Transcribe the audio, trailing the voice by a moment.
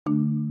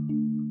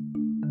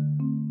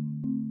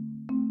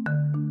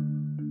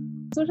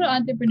Social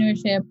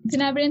entrepreneurship,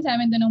 sinabi rin sa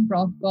amin doon ng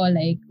prof ko,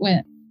 like, when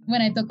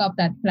I took up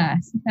that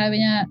class, sabi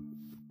niya,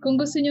 kung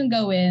gusto niyong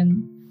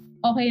gawin,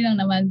 okay lang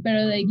naman,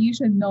 pero like, you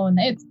should know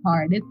na it's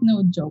hard, it's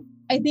no joke.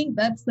 I think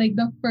that's like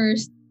the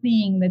first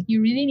thing that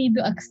you really need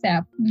to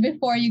accept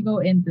before you go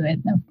into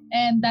it.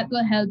 And that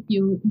will help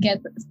you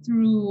get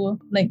through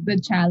like the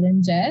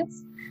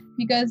challenges.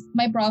 Because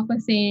my prof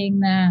was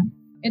saying na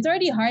it's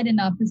already hard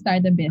enough to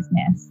start a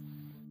business.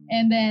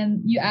 And then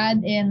you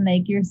add in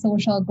like your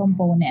social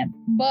component.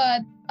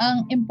 But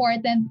ang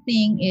important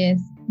thing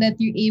is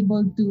that you're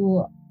able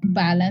to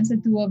balance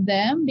the two of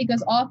them,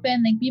 because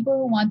often like people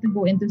who want to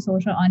go into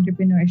social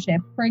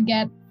entrepreneurship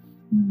forget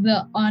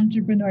the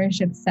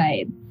entrepreneurship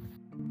side.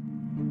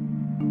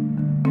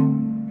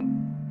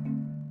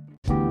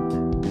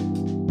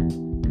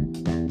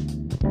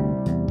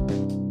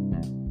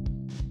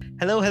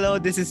 Hello,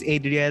 this is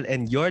Adriel,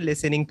 and you're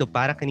listening to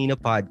Para Kanino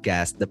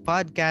Podcast, the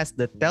podcast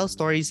that tells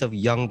stories of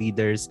young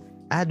leaders,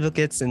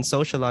 advocates, and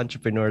social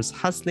entrepreneurs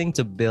hustling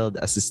to build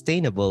a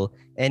sustainable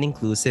and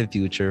inclusive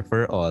future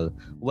for all.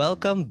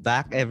 Welcome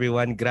back,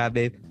 everyone.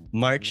 Grabe,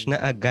 March na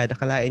agad.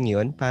 Akalain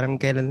yun, parang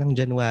kailan lang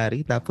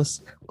January,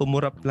 tapos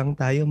kumurap lang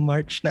tayo,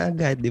 March na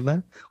agad, di ba?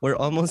 We're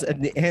almost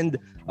at the end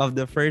of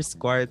the first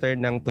quarter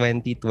ng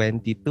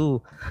 2022.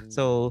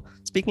 So,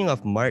 speaking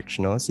of March,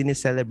 no,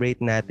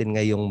 sineselebrate natin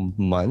ngayong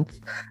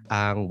month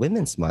ang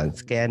Women's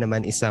Month. Kaya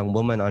naman isang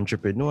woman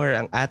entrepreneur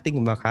ang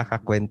ating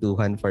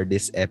makakakwentuhan for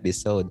this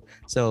episode.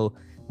 So,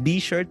 be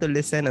sure to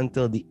listen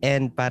until the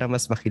end para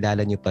mas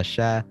makilala nyo pa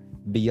siya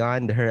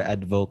beyond her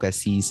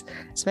advocacies,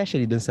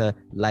 especially dun sa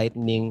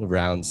lightning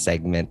round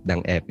segment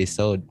ng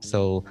episode.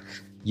 So,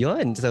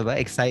 yun, so ba,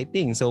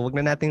 exciting. So, wag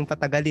na nating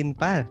patagalin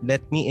pa.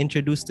 Let me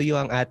introduce to you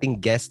ang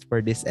ating guest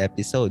for this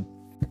episode.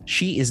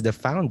 She is the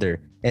founder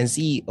and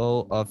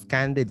CEO of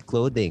Candid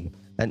Clothing,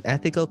 an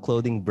ethical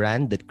clothing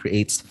brand that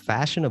creates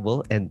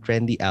fashionable and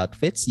trendy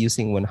outfits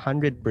using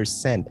 100%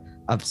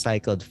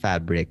 upcycled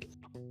fabric.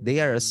 They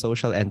are a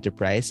social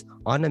enterprise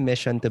on a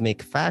mission to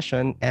make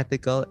fashion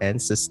ethical and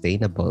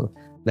sustainable.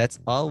 Let's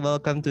all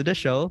welcome to the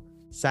show,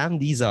 Sam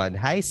Dizon.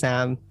 Hi,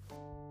 Sam.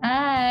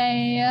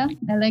 Hi!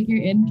 I like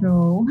your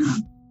intro.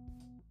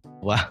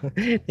 Wow.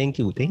 Thank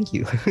you.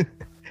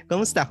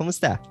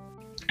 Kumusta?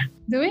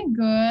 Doing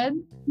good.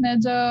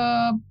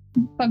 Medyo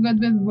pagod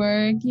with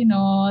work,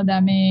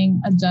 daming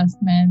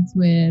adjustments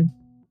with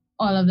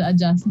all of the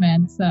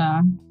adjustments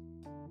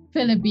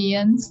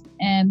Philippines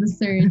and the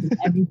surge and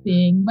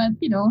everything. But,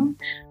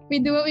 we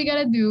do what we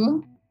gotta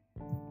do.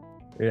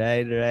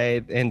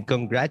 Right. And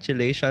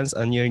congratulations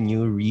on your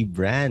new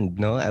rebrand,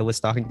 no? I was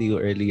talking to you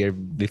earlier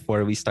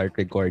before we start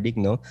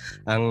recording, no?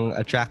 Ang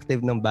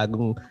attractive ng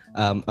bagong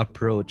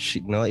approach,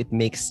 no? It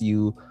makes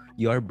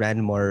your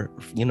brand more,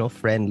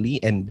 friendly,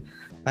 and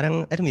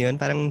parang, alam mo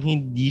yun, parang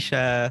hindi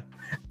siya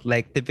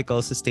like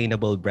typical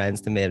sustainable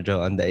brands na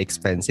medyo on the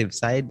expensive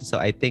side. So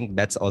I think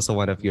that's also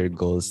one of your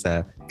goals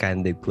sa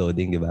Candid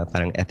Clothing, di ba?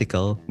 Parang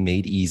ethical,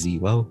 made easy.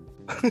 Wow.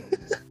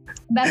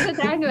 That's the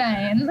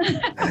tagline.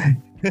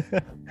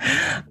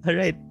 All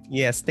right.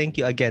 Yes, thank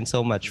you again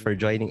so much for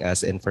joining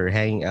us and for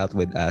hanging out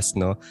with us,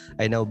 no?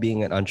 I know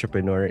being an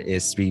entrepreneur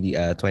is really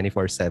a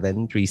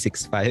 24/7,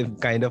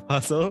 365 kind of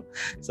hustle.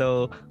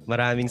 So,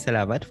 maraming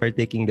salamat for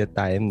taking the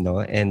time,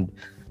 no? And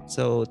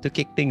so, to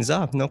kick things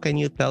off, no,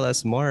 can you tell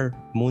us more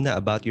muna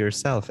about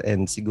yourself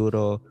and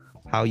siguro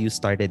how you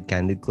started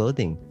Candid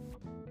Clothing?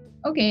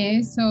 Okay,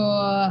 so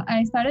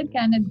I started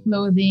Candid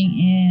Clothing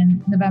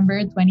in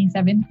November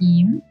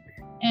 2017.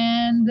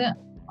 And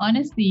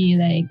honestly,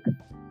 like,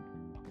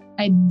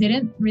 I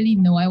didn't really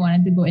know I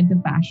wanted to go into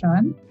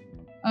fashion.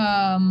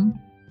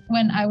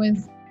 When I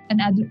was an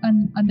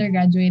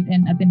undergraduate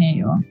in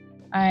Ateneo,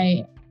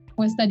 I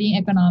was studying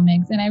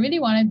economics, and I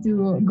really wanted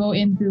to go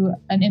into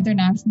an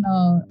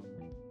international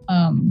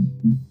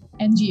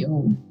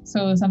NGO.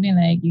 So something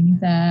like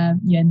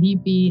UNICEF,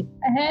 UNDP.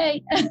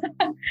 Hey!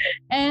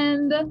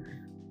 And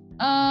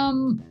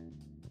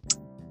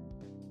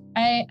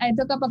I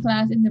took up a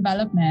class in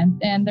development,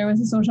 and there was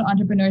a social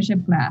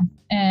entrepreneurship class.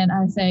 And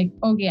I was like,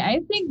 okay,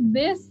 I think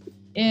this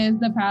is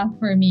the path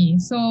for me.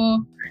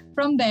 So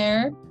from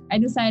there, I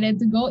decided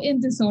to go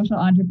into social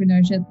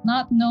entrepreneurship,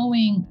 not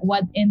knowing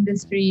what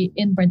industry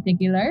in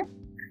particular.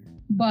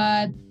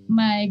 But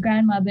my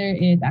grandmother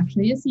is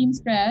actually a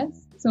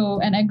seamstress.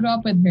 And I grew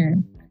up with her.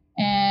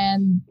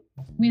 And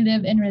we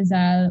live in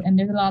Rizal, and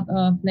there's a lot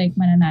of like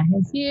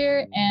mananahes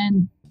here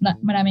and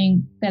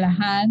maraming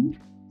telahan.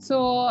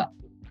 So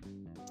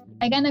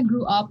I kind of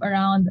grew up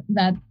around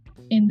that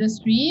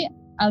industry,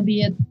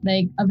 albeit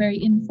like a very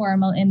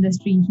informal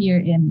industry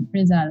here in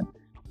Rizal.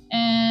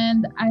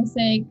 And I was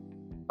like,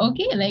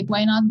 okay, like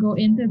why not go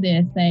into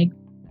this? Like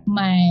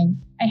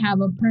I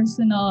have a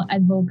personal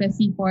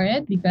advocacy for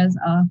it because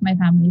of my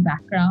family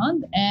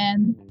background,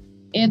 and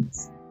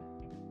it's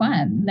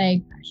fun.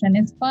 Like fashion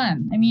is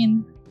fun. I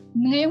mean,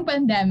 ngayong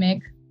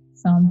pandemic,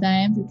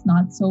 sometimes it's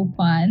not so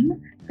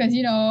fun because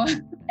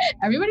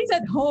everybody's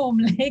at home.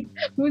 Like,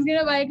 who's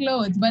gonna buy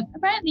clothes? But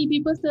apparently,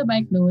 people still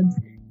buy clothes,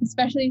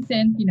 especially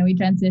since we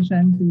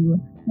transitioned to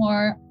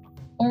more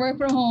work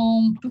from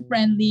home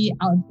friendly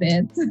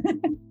outfits.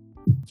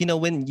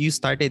 When you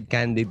started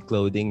Candid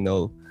Clothing,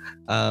 no,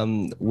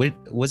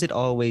 was it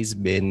always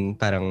been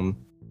parang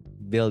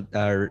build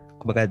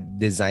kumbaga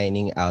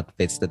designing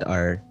outfits that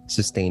are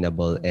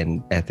sustainable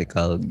and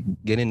ethical?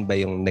 Ganun ba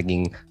yung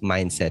naging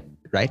mindset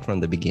right from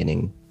the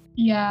beginning?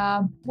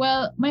 Yeah.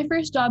 Well, my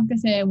first job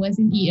kasi was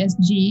in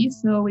ESG.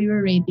 So we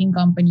were rating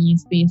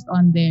companies based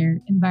on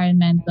their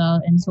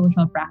environmental and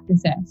social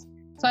practices.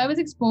 So I was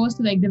exposed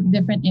to like the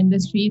different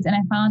industries, and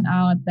I found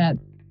out that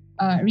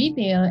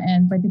retail,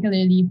 and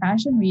particularly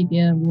fashion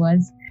retail,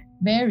 was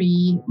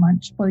very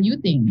much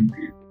polluting.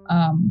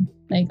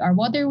 Like our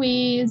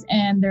waterways,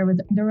 and there were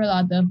a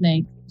lot of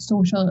like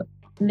social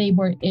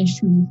labor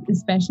issues,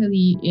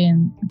 especially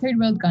in third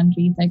world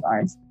countries like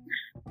ours.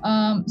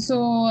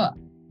 So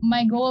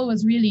my goal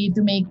was really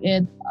to make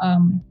it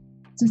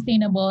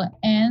sustainable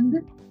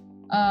and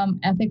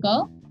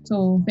ethical,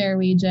 so fair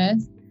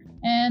wages.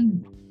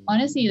 And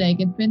honestly, like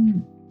it's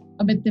been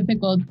a bit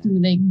difficult to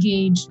like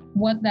gauge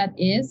what that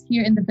is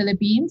here in the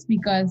Philippines,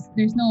 because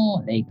there's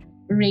no like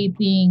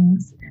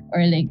ratings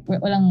or like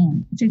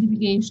walang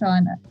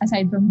certification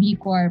aside from B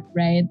Corp,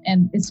 right?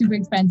 And it's super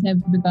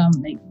expensive to become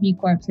like B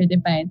Corp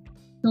certified.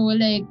 So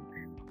like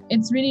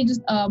it's really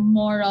just a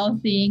moral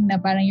thing na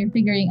parang you're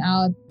figuring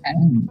out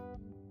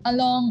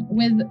along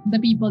with the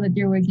people that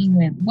you're working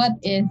with what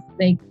is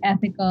like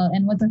ethical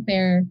and what's a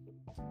fair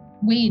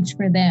wage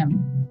for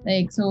them.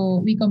 Like,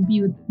 so we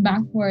compute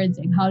backwards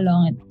like how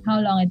long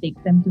it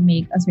takes them to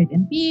make a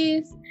certain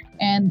piece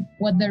and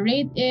what the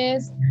rate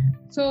is.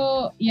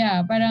 So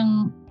yeah,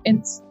 parang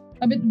it's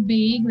a bit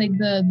vague. Like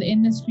the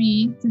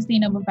industry,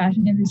 sustainable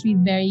fashion industry, is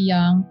very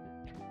young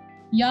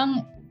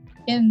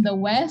in the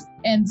West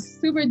and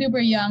super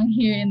duper young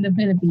here in the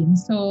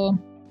Philippines. So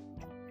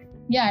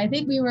yeah, I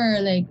think we were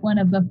like one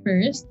of the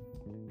first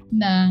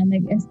na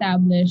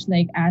nag-establish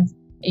like as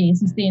a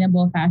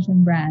sustainable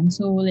fashion brand.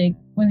 So like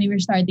when we were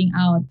starting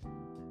out,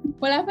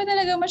 wala pa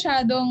talaga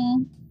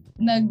masyadong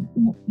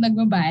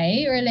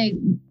nagbabuy or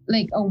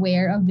like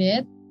aware of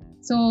it.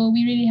 So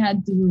we really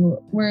had to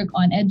work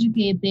on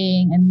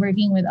educating and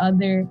working with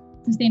other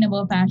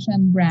sustainable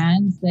fashion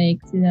brands like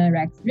sila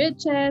Rex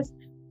Riches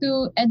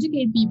to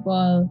educate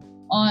people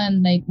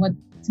on like what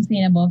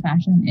sustainable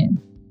fashion is.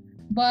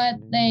 But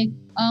like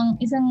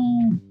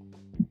isang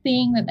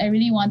thing that I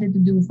really wanted to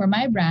do for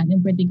my brand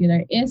in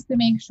particular is to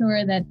make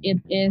sure that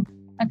it is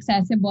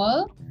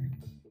accessible.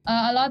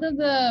 A lot of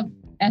the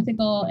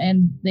ethical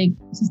and like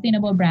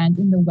sustainable brands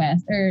in the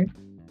West are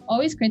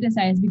always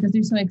criticized because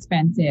they're so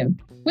expensive,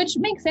 which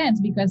makes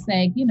sense because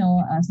like,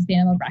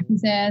 sustainable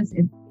practices,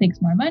 it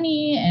takes more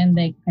money and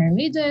like fair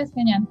wages,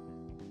 kanyan.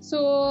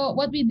 So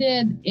what we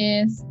did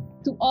is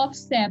to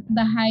offset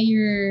the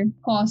higher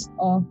cost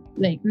of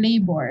like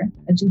labor,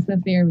 which is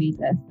the fair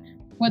wages.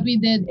 What we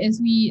did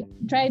is we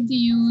tried to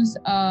use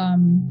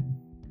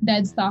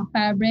dead stock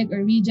fabric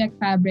or reject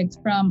fabrics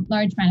from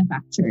large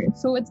manufacturers.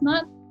 So it's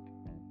not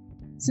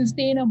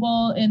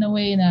sustainable in a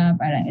way na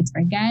parang it's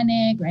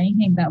organic or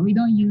anything like that. We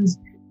don't use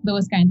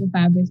those kinds of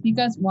fabrics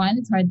because one,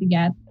 it's hard to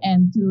get,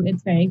 and two,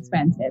 it's very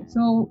expensive.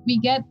 So we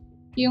get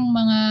yung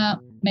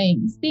mga may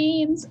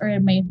stains or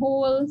may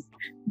holes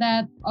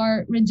that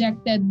are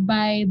rejected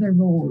by the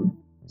roll.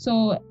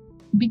 So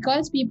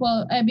because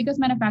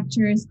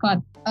manufacturers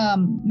cut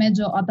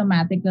medyo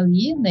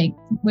automatically, like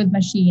with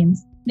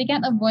machines, they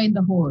can't avoid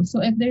the hole.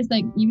 So if there's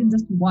like even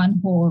just one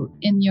hole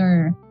in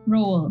your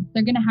roll,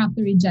 they're gonna have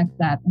to reject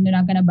that and they're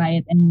not gonna buy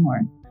it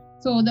anymore.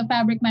 So the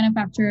fabric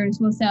manufacturers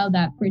will sell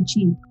that for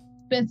cheap,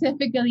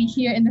 specifically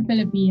here in the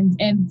Philippines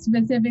and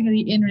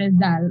specifically in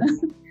Rizal.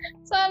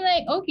 So I'm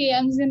like, okay,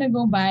 I'm just gonna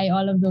go buy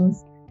all of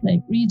those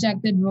like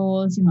rejected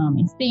rolls, yung mga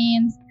may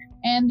stains,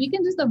 and we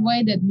can just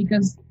avoid it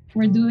because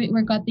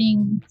we're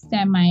cutting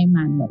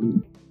semi-manually.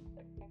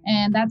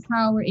 And that's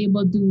how we're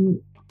able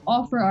to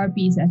offer our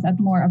pieces at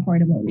more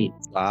affordable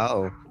rates.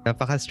 Wow.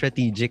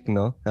 Napaka-strategic,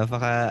 no?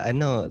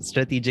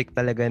 Strategic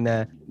talaga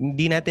na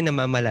hindi natin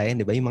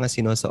namamalayan, di ba? Yung mga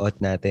sinusuot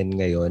natin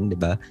ngayon, di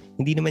ba?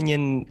 Hindi naman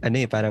yan,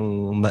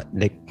 parang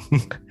like,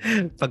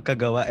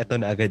 pagkagawa, ito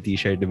na agad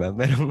t-shirt, di ba?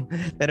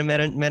 Pero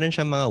meron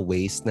siyang mga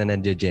waste na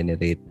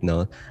nag-generate,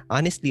 no?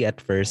 Honestly,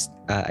 at first,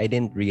 I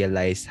didn't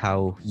realize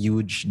how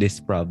huge this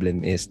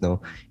problem is,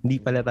 no? Hindi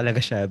pala talaga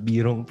siya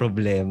birong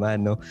problema,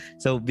 no?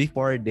 So,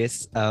 before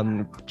this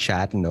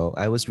chat, no,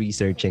 I was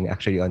researching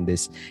actually on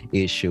this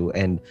issue,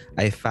 and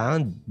I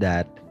found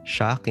that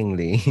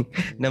shockingly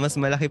na mas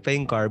malaki pa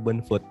yung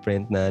carbon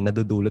footprint na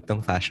nadudulot ng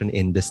fashion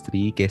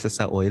industry kaysa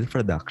sa oil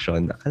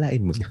production.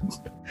 Akalain mo yun.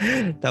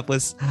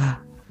 Tapos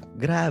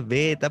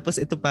grabe. Tapos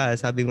ito pa,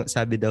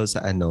 sabi daw sa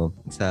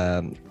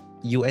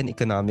UN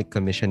Economic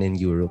Commission in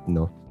Europe,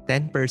 no,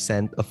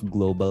 10% of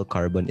global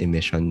carbon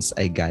emissions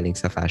ay galing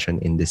sa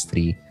fashion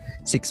industry.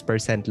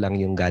 6% lang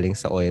yung galing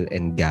sa oil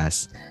and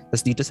gas.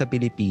 Tapos dito sa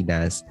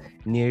Pilipinas,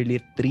 nearly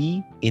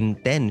 3 in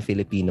 10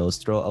 Filipinos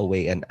throw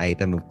away an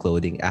item of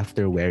clothing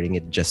after wearing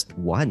it just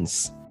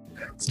once.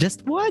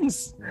 Just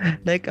once!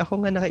 Like,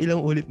 ako nga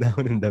nakailang ulit na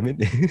ako ng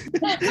damit eh.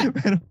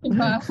 Pero,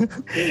 Diba?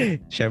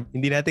 syempre,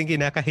 hindi natin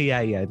kinakahiya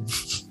yan.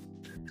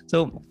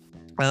 So,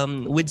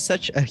 with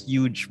such a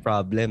huge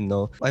problem,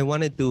 no, I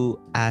wanted to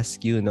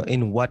ask you, no,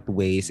 in what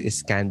ways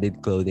is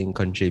Candid Clothing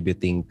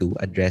contributing to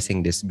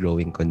addressing this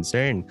growing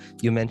concern?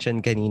 You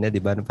mentioned kanina,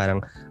 di ba, na parang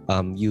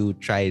you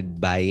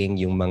tried buying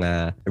yung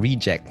mga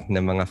reject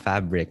na mga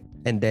fabric,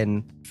 and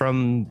then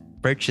from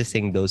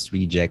purchasing those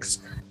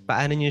rejects,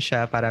 paano nyo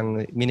siya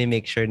parang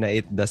minimake sure na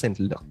it doesn't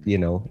look,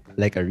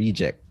 like a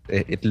reject?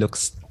 It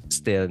looks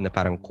still na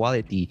parang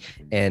quality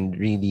and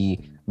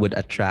really would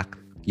attract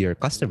your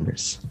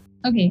customers.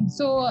 Okay,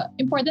 so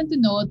important to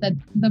note that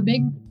the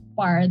big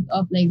part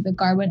of like the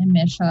carbon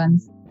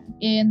emissions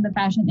in the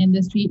fashion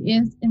industry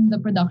is in the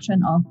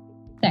production of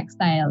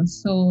textiles.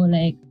 So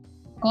like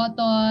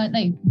cotton,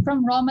 like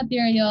from raw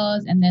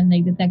materials, and then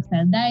like the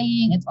textile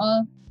dyeing, it's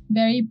all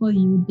very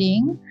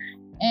polluting,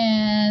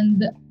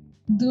 and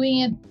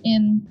doing it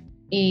in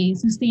a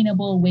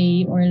sustainable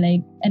way or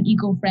like an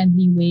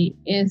eco-friendly way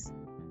is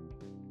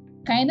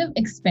kind of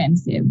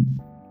expensive,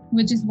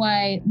 which is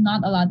why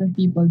not a lot of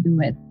people do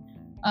it.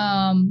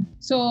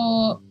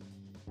 So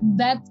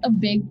that's a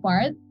big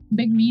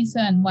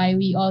reason why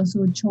we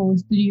also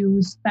chose to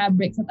use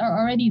fabrics that are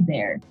already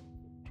there.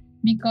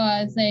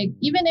 Because like,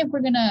 even if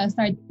we're gonna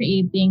start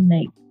creating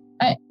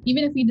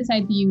even if we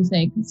decide to use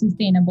like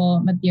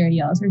sustainable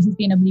materials or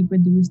sustainably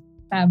produced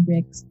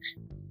fabrics,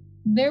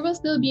 there will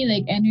still be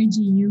like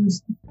energy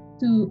used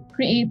to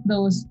create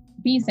those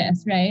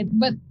pieces, right?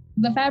 But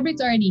the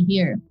fabric's already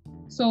here.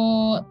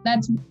 So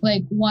that's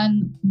like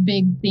one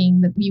big thing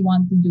that we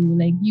want to do,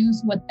 like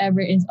use whatever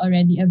is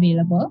already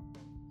available.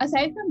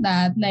 Aside from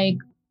that, like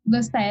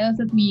the styles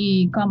that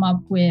we come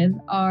up with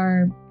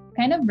are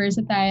kind of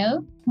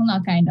versatile. Well,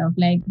 not kind of,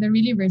 like they're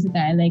really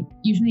versatile. Like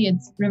usually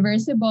it's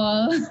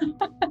reversible,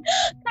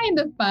 kind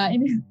of pa.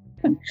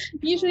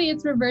 Usually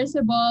it's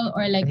reversible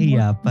or like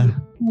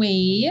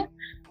way.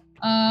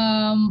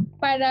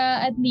 Para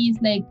at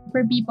least like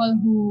for people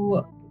who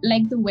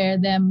like to wear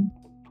them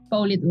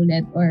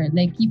paulit-ulit or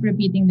like keep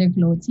repeating their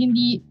clothes,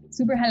 hindi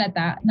super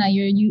halata na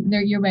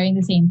you're wearing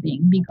the same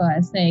thing,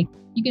 because like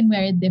you can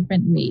wear it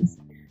different ways.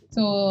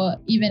 So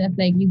even if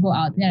like you go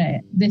out,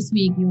 this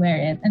week you wear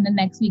it and the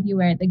next week you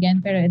wear it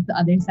again, pero it's the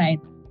other side.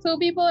 So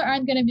people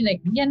aren't gonna be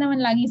like, yan naman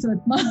lagi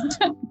suot mo.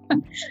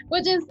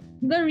 Which is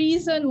the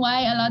reason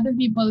why a lot of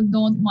people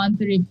don't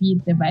want to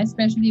repeat, diba?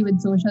 Especially with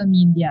social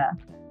media.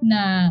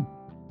 Na,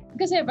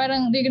 kasi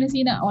parang they're gonna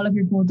see na all of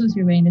your photos,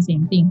 you're wearing the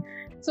same thing.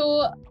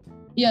 So,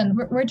 yun,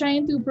 we're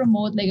trying to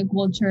promote like a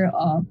culture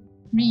of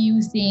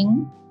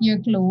reusing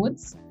your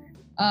clothes.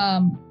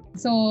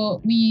 So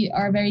we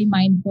are very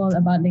mindful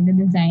about like the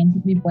designs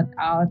that we put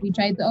out. We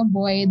try to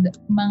avoid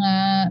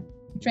mga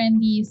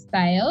trendy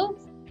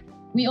styles.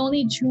 We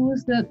only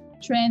choose the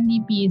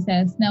trendy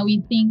pieces na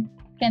we think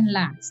can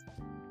last.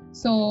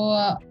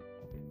 So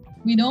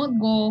we don't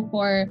go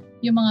for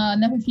yung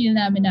mga nafe-feel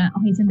namin na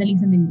okay, sandali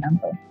lang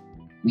to.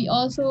 We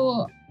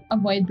also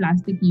avoid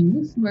plastic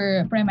use.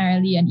 We're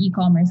primarily an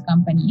e-commerce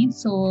company.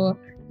 So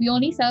we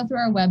only sell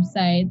through our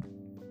website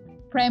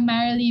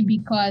primarily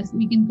because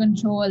we can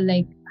control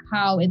like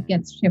how it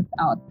gets shipped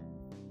out.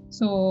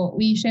 So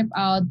we ship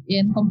out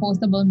in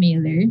compostable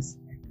mailers.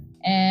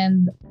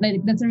 And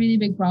like that's a really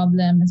big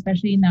problem,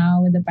 especially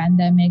now with the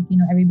pandemic.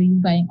 Everybody's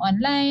buying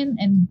online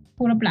and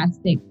puro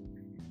plastic.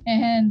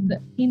 And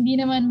hindi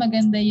naman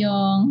maganda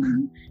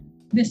yung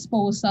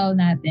disposal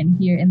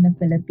natin here in the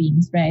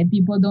Philippines, right?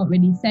 People don't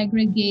really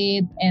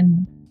segregate,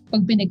 and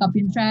pag pinick up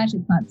yung trash,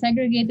 it's not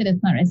segregated,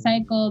 it's not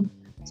recycled.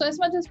 So as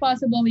much as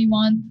possible, we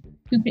want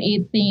to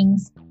create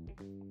things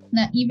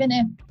that even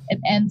if it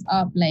ends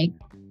up like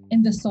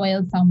in the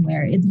soil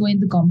somewhere, it's going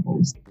to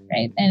compost,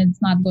 right? And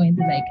it's not going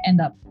to like end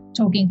up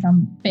choking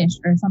some fish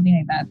or something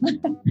like that.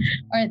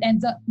 Or it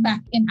ends up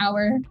back in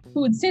our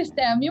food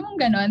system, yung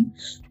ganon.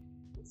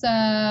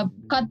 Sa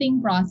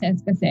cutting process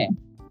kasi.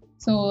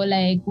 So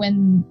like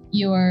when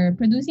you're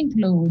producing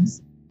clothes,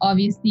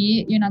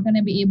 obviously you're not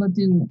gonna be able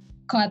to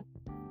cut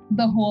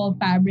the whole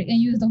fabric and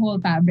use the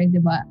whole fabric,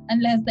 diba?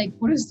 Unless like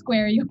puro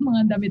square yung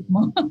mga damit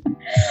mo.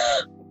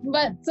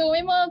 But so may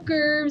mga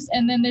curves,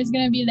 and then there's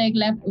gonna be like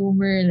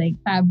leftover like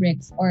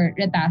fabrics or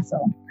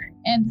retazo.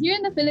 And here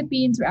in the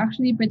Philippines, we're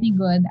actually pretty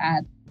good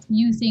at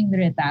using the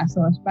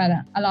retazos.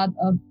 Para a lot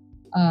of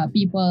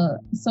people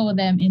sew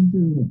them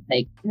into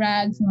like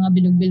rags, mga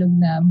bilog-bilog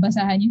na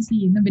basahan yung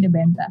silk na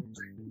binibenta.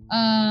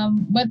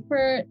 But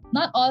for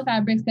not all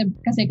fabrics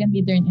kasi can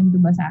be turned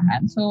into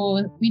basahan.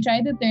 So we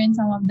try to turn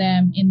some of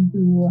them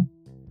into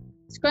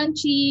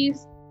scrunchies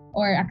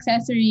or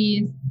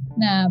accessories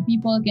na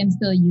people can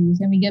still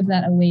use, and we give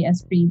that away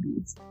as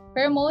freebies.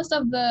 For most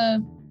of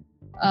the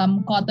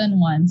cotton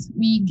ones,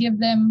 we give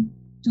them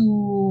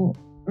to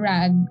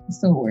rag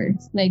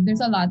sewers. Like there's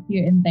a lot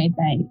here in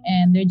Taytay,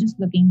 and they're just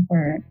looking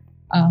for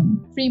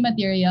free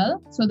material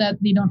so that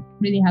they don't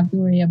really have to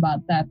worry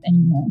about that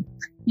anymore.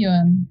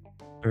 Yun.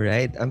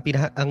 Right.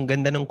 Ang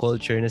ganda ng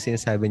culture na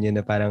sinasabi niyo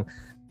na parang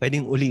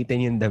pwedeng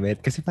ulitin yung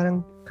damit kasi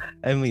parang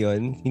alam mo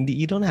yun,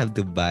 you don't have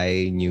to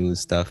buy new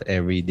stuff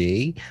every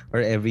day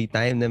or every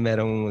time na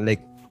merong like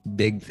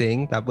big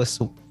thing.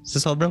 Tapos sa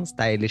sobrang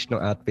stylish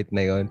ng outfit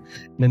na yon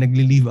na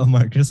nagli-leave a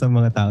marker sa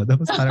mga tao.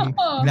 Tapos parang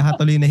bigla ka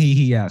tuloy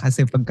nahihiya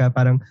kasi pagka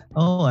parang,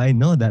 oh, I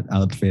know that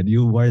outfit.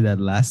 You wore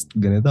that last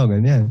ganito,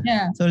 ganyan.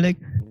 Yeah. So like,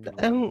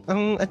 anong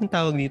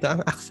tawag dito?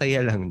 Ang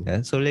aksaya lang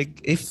niya. So like,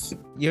 if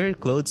your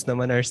clothes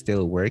naman are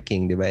still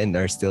working, di ba? And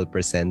are still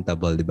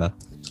presentable, di ba?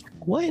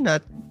 Why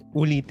not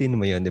ulitin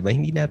mo yun, di ba?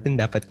 Hindi natin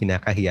dapat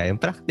kinakahiya.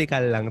 Yung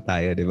practical lang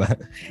tayo, di ba?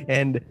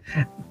 And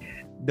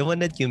the one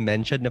that you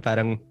mentioned na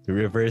parang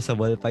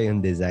reversible pa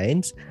yung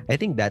designs, I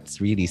think that's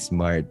really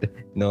smart,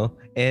 no?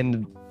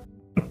 And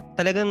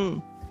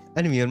talagang,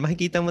 ano yun,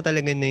 makikita mo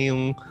talaga na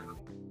yung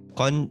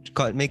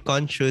may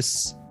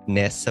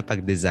consciousness sa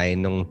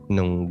pag-design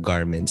ng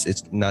garments.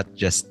 It's not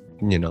just,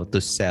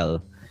 to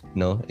sell,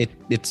 no?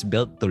 It's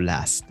built to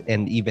last.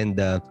 And even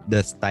the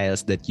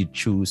styles that you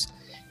choose,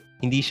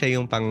 hindi siya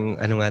yung pang,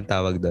 ano nga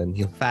tawag doon,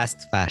 yung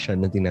fast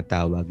fashion na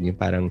tinatawag. Yung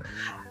parang,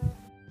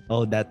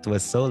 oh, that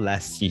was so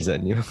last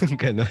season, yung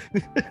gano'n.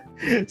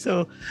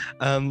 So,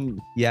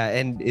 yeah,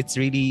 and it's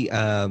really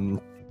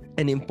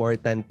an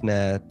important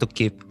na to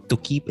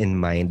keep in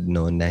mind,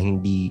 no, na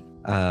hindi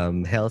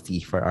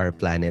healthy for our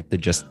planet to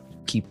just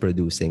keep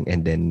producing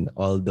and then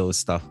all those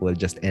stuff will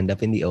just end up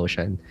in the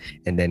ocean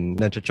and then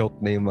nachochoke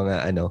na yung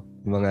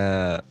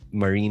mga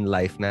marine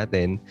life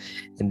natin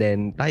and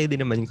then tayo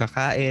din naman yung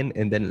kakain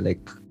and then like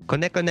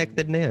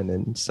connected na yun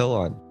and so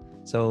on.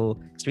 So,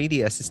 it's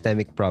really a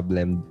systemic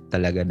problem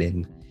talaga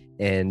din.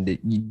 And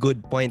good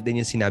point din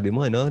yung sinabi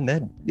mo, no?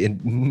 Na in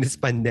this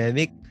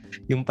pandemic,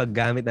 yung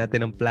paggamit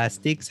natin ng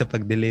plastic sa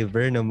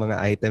pag-deliver ng mga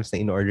items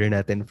na in-order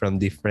natin from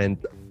different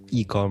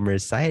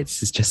e-commerce sites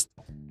is just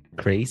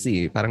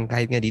crazy. Parang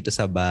kahit nga dito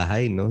sa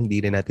bahay, no?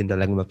 Hindi rin natin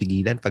talagang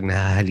mapigilan pag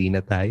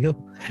nahahalina tayo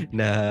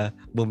na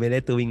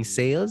bumili tuwing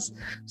sales.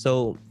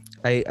 So,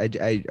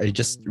 I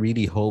just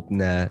really hope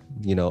na,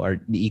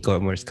 the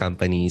e-commerce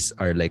companies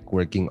are like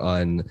working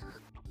on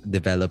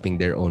developing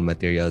their own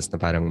materials na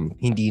parang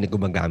hindi na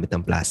gumagamit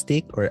ng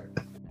plastic or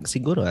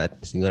siguro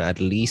at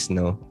least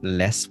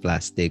less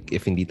plastic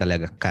if hindi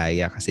talaga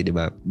kaya kasi 'di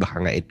ba baka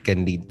nga it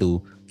can lead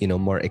to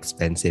more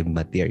expensive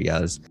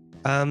materials.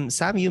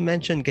 Sam, you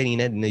mentioned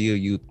kanina na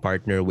you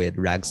partner with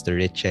Rags to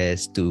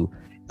Riches to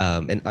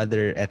and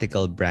other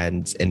ethical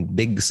brands and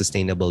big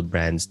sustainable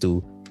brands to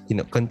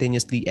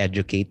continuously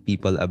educate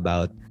people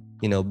about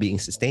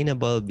being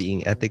sustainable,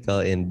 being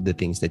ethical in the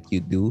things that you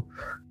do.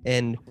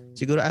 And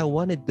siguro I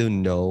wanted to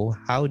know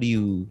how do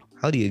you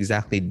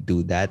exactly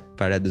do that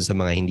para dun sa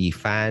mga hindi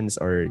fans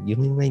or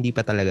yung mga hindi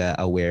pa talaga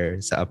aware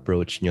sa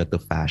approach nyo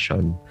to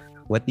fashion?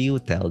 What do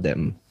you tell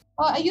them?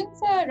 Ayun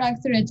sa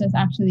Rags to Riches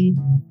actually,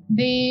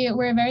 they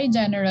were very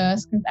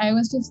generous because I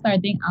was just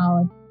starting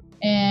out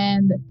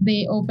and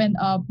they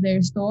opened up their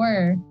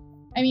store.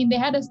 I mean,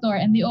 they had a store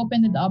and they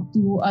opened it up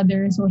to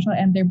other social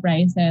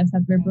enterprises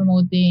that were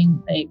promoting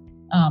like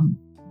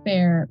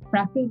fair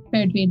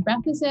trade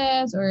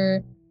practices or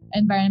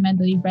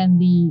environmentally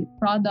friendly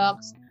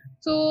products.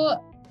 So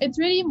it's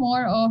really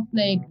more of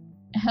like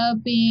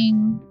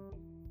helping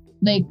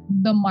like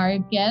the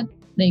market,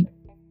 like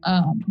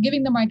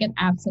giving the market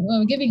access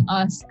or giving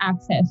us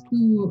access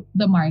to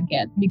the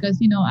market because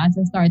as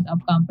a startup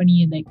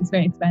company, like it's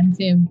very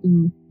expensive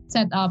to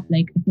set up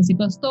like a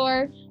physical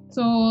store.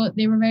 So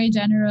they were very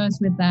generous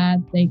with that.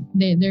 Like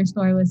their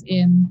store was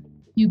in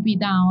UP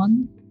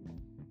Town,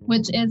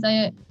 which is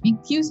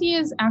QC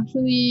is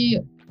actually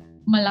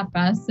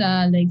malakas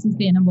sa like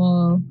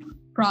sustainable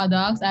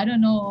products. I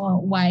don't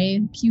know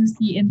why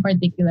QC in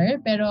particular,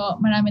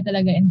 pero marami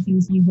talaga in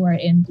QC who are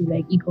into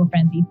like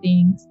eco-friendly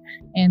things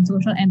and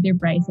social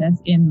enterprises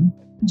in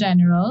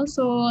general.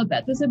 So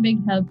that was a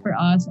big help for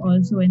us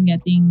also in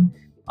getting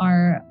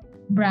our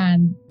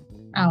brand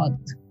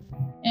out.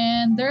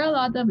 And there are a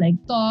lot of like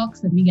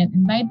talks that we get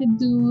invited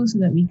to so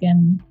that we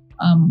can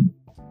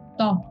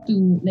talk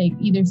to like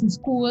either to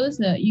schools,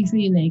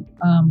 usually like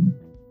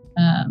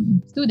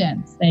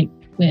students like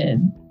with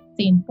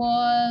St.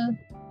 Paul,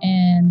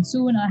 and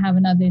soon I'll have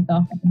another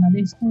talk at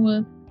another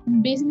school.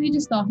 Basically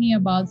just talking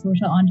about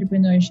social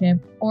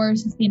entrepreneurship or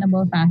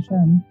sustainable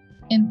fashion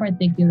in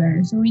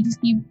particular. So I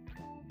just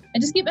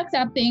keep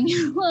accepting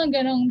mga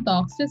ganong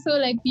talks just so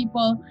like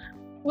people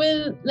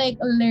will like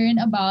learn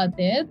about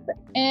it.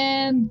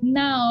 And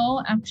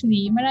now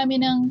actually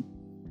marami ng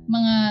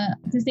mga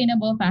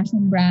sustainable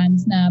fashion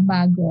brands na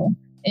bago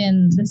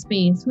in the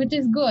space, which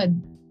is good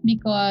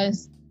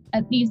because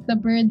at least the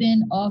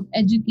burden of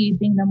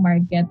educating the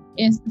market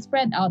is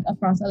spread out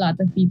across a lot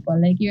of people.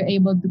 Like you're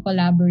able to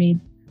collaborate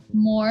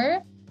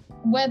more,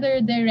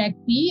 whether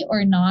directly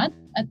or not.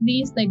 At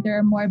least like there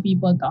are more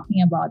people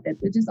talking about it,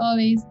 which is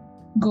always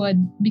good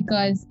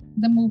because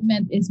the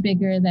movement is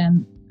bigger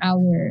than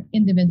our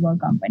individual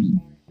company.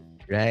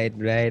 Right.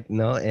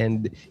 No,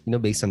 and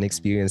based on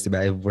experience, diba,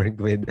 I've worked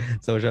with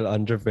social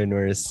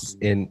entrepreneurs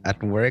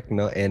at work,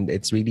 no, and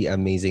it's really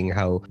amazing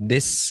how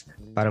this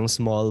parang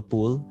small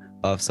pool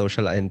of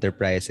social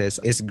enterprises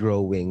is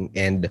growing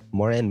and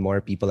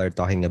more people are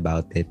talking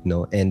about it,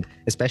 no, and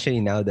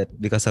especially now that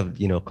because of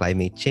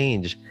climate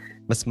change,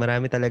 mas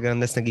marami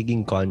talagang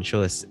nagiging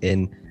conscious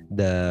in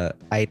the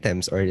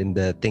items or in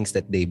the things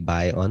that they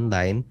buy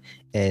online.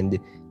 And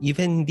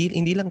even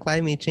hindi lang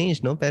climate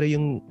change, no, pero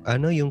yung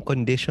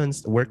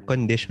conditions, work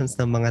conditions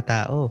ng mga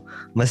tao,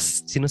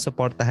 mas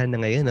sinusuportahan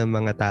na ngayon ng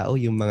mga tao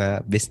yung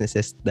mga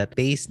businesses that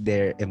pays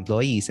their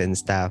employees and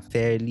staff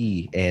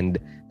fairly and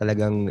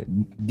talagang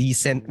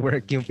decent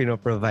work yung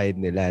pinoprovide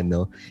nila,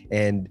 no.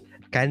 And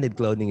Candid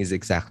Clothing is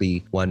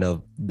exactly one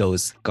of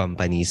those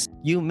companies.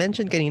 You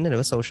mentioned kanina,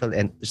 no, social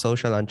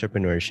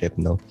entrepreneurship,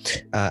 no.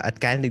 At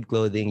Candid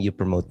Clothing, you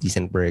promote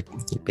decent work,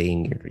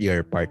 paying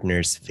your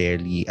partners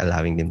fairly,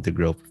 allowing them to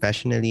grow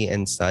professionally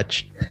and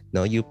such.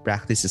 No, you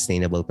practice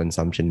sustainable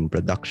consumption and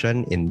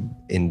production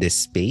in this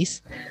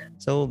space.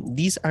 So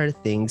these are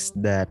things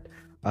that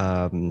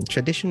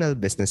traditional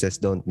businesses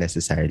don't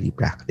necessarily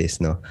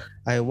practice. No,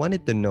 I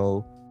wanted to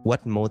know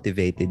what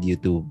motivated you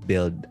to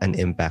build an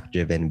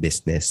impact-driven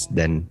business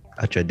than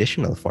a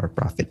traditional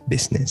for-profit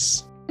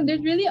business?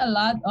 There's really a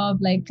lot of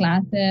like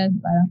classes,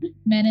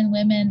 men and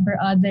women for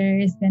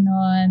others,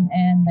 ganon,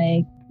 and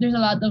like there's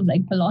a lot of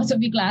like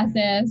philosophy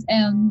classes,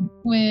 and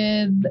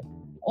with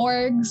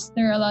orgs,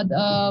 there are a lot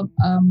of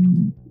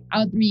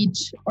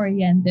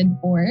outreach-oriented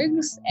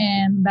orgs,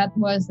 and that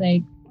was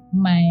like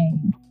my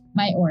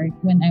org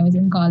when I was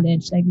in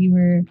college. Like we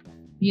were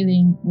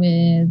dealing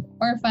with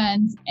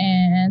orphans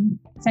and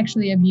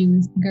sexually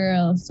abused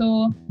girls.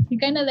 So you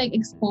kind of like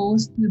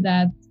exposed to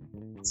that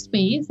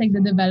space, like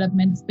the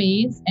development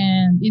space.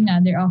 And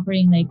they're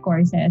offering like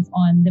courses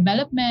on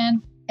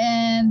development.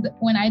 And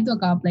when I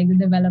took up like the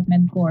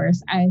development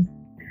course, I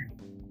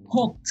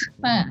hooked.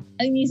 Ang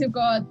inisip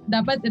ko,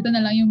 dapat ito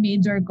na lang yung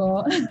major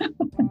ko.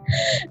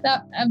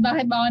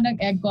 Bakit ba ako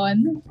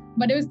nag-econ?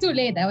 But it was too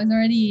late. I was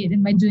already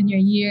in my junior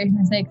year. I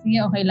was like,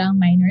 sige, okay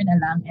lang, minor na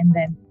lang. And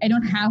then I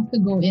don't have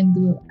to go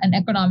into an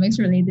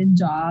economics-related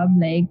job.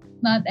 Like,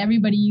 not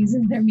everybody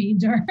uses their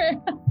major.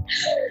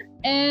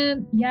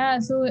 And yeah,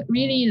 so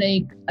really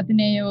like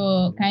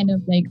Ateneo kind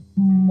of like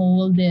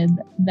molded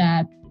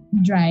that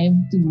drive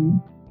to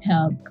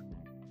help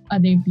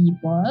other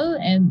people,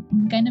 and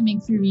kind of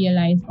makes you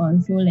realize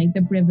also like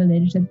the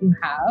privilege that you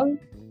have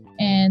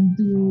and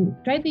to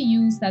try to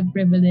use that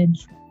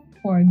privilege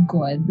for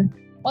good.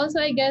 Also,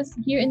 I guess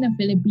here in the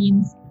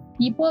Philippines,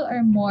 people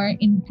are more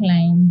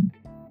inclined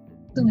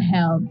to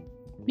help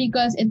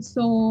because it's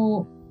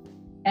so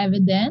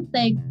evident.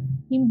 Like,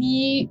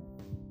 hindi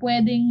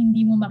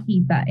mo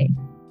makita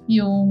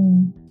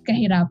yung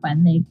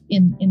kahirapan like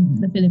in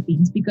the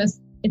Philippines because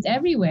it's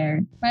everywhere.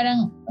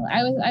 Parang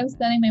I was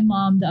telling my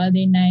mom the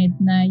other night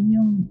na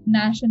yung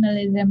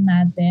nationalism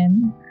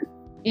natin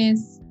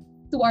is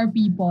to our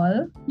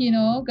people,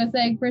 because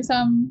like for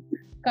some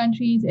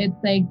countries it's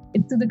like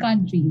it's to the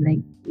country,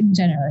 like in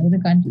general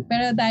the country.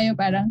 Pero tayo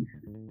parang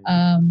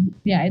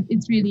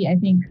it's really, I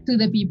think, to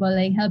the people,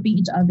 like helping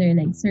each other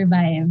like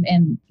survive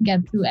and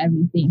get through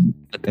everything.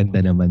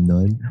 Maganda naman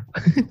nun.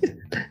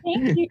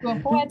 Thank you.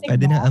 Poetic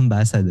Pwede na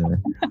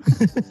ambassador.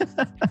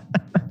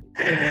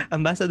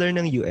 Ambassador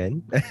ng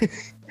UN.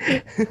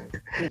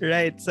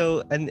 Right.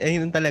 So, and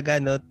yun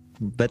talaga, no?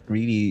 But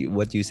really,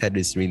 what you said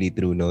is really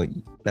true, no?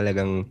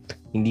 Talagang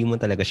hindi mo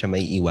talaga siya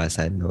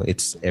maiiwasan, no?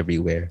 It's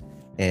everywhere.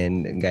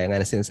 And gaya nga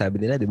na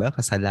sinasabi nila, di ba?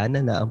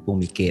 Kasalanan na ang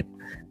pumikit.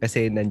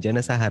 Kasi nandiyan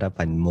na sa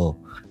harapan mo.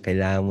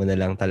 Kailangan mo na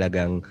lang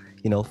talagang,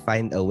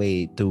 find a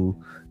way to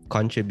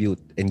contribute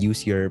and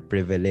use your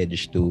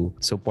privilege to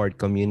support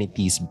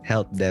communities,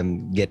 help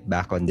them get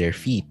back on their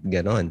feet.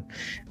 Ganon.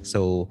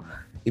 So,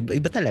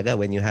 iba talaga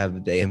when you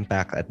have the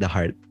impact at the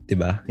heart, di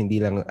ba? Hindi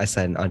lang as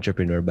an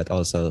entrepreneur but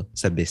also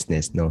sa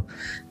business, no?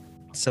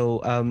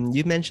 So,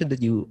 you mentioned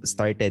that you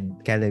started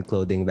Candid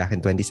Clothing back in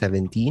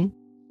 2017.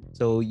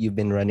 So you've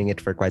been running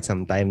it for quite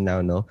some time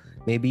now, no?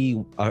 Maybe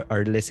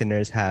our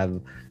listeners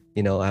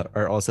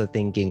are also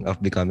thinking of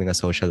becoming a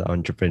social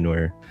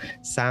entrepreneur.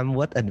 Sam,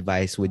 what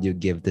advice would you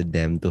give to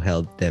them to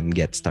help them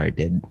get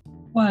started?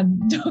 Wag,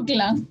 joke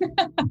lang.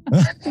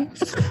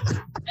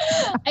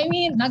 I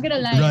mean, not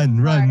gonna lie.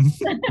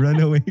 Run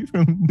away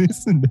from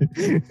this.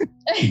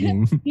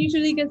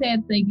 Usually kasi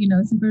it's like,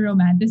 super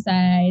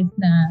romanticized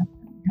na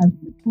help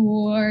the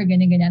poor,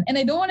 ganyan. And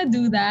I don't want to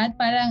do that.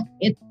 Parang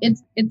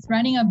it's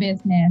running a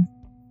business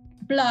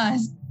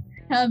plus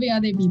helping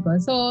other people.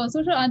 So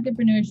social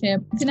entrepreneurship,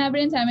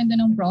 sinabi rin sa amin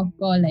doon ng prof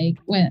ko, like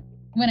when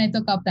I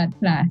took up that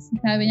class,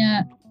 sabi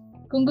niya,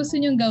 kung gusto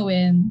niyong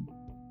gawin,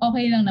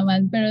 okay lang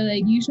naman, pero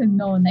like you should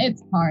know na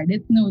it's hard.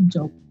 It's no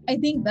joke. I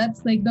think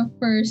that's like the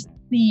first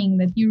thing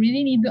that you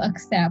really need to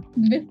accept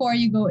before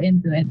you go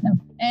into it.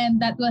 And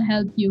that will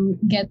help you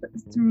get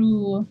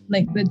through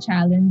like the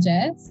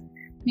challenges.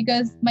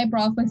 Because my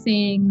prof was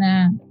saying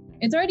na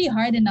it's already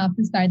hard enough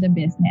to start a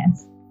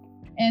business.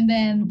 And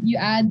then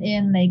you add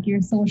in like your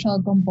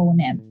social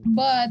component.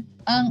 But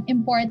ang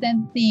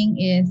important thing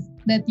is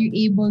that you're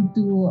able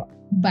to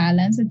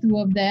balance the two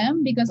of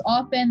them, because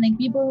often like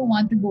people who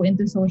want to go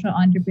into social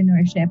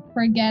entrepreneurship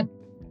forget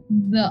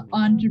the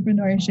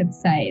entrepreneurship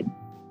side,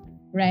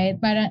 right?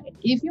 But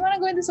if you want to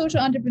go into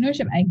social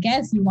entrepreneurship, I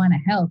guess you want to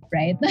help,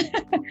 right?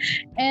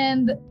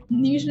 And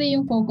usually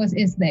yung focus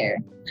is there.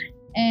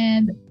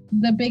 And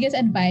the biggest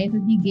advice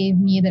that he gave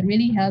me that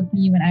really helped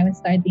me when I was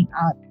starting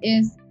out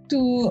is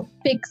to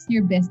fix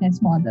your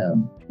business model.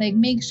 Like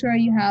make sure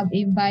you have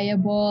a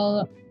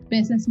viable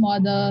business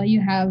model, you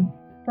have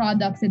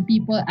products that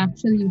people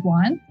actually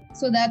want.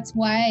 So that's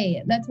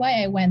why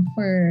I went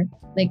for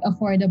like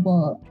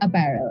affordable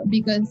apparel,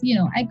 because you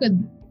know I could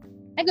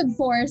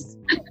force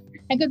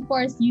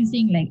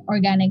using like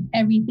organic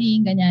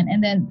everything ganyan,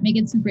 and then make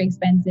it super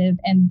expensive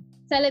and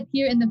sell it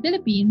here in the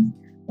Philippines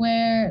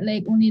where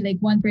like only like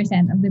 1%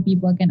 of the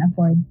people can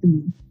afford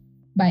to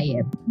buy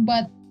it.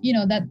 But you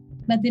know that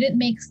didn't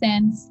make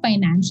sense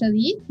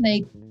financially,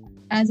 like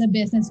as a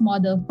business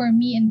model for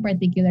me in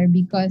particular,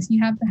 because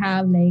you have to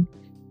have like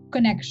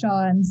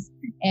connections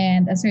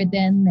and a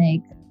certain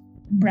like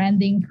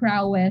branding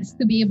prowess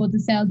to be able to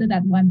sell to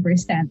that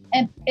 1%.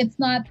 And it's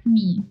not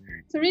me.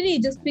 So really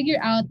just figure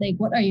out like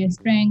what are your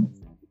strengths,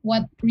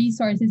 what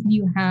resources do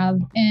you have,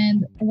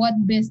 and what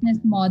business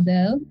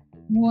model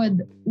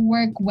would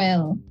work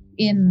well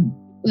in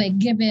like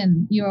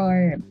given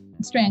your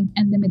strength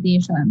and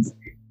limitations.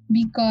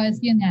 Because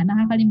yun nga,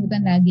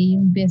 nakakalimutan lagi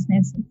yung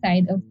business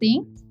side of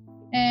things.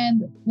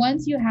 And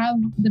once you have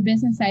the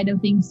business side of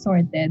things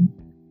sorted,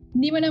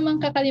 hindi mo naman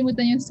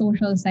kakalimutan yung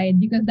social side,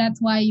 because that's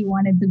why you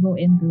wanted to go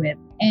into it.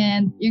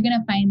 And you're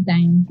gonna find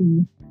time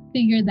to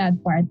figure that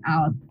part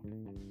out.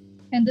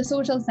 And the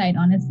social side,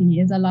 honestly,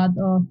 is a lot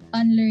of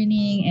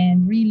unlearning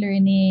and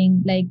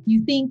relearning. Like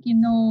you think you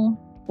know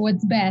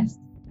what's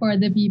best for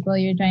the people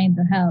you're trying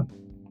to help,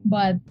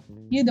 but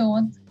you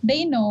don't.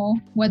 They know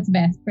what's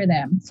best for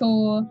them.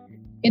 So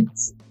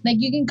it's like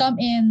you can come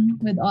in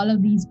with all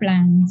of these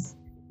plans,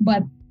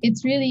 but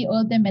it's really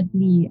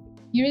ultimately,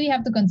 you really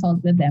have to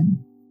consult with them.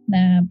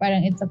 Na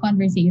parang it's a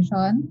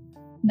conversation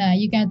na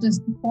you can't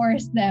just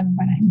force them.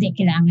 Parang hindi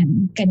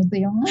kailangan ganito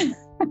yung...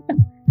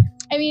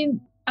 I mean,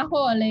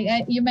 ako, like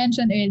you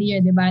mentioned earlier,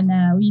 di ba,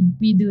 na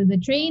we do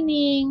the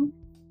training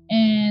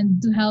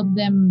and to help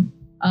them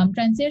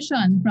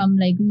transition from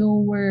like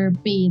lower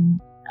paid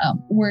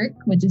work,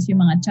 which is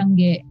yung mga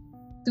tiyangge,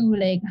 to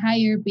like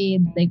higher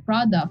paid like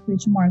products,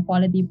 which more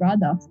quality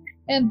products.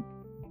 And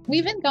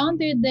we've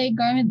encountered like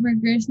garment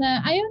workers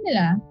na ayaw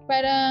nila,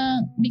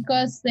 parang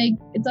because like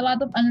it's a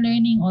lot of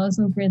unlearning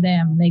also for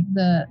them, like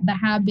the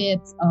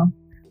habits of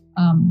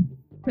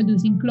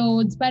producing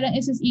clothes. Parang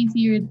it's just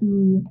easier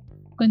to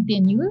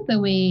continue the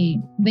way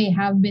they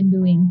have been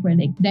doing for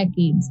like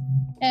decades.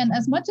 And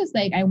as much as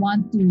like I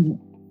want to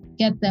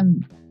get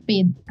them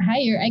paid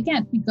higher, I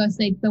can't, because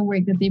like the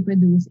work that they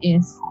produce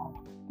is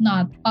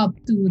not up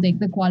to like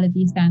the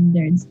quality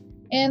standards.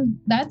 And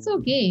that's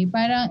okay.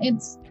 Parang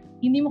it's,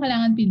 hindi mo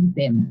kailangan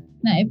pilitin.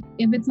 Na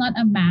if it's not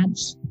a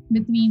match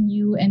between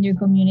you and your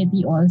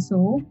community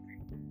also,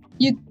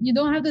 you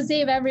don't have to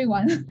save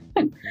everyone.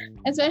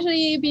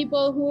 Especially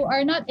people who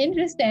are not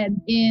interested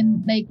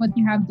in like what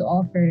you have to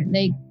offer.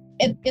 Like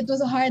it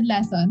was a hard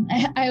lesson.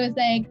 I was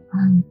like,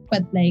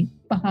 but like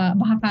baka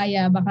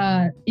kaya,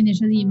 baka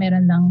initially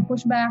meron lang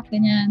pushback,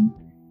 ganyan.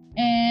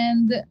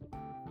 And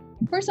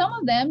for some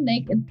of them,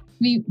 like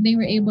they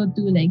were able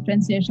to like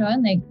transition.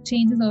 Like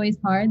change is always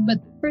hard,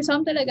 but for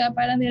some talaga,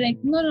 parang they're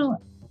like,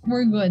 no,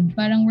 we're good.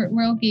 Parang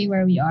we're okay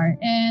where we are.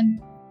 And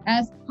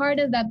as hard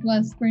as that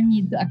was for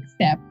me to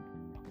accept,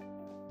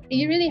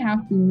 you really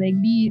have to like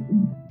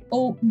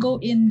go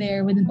in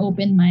there with an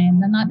open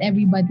mind. And not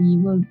everybody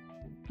will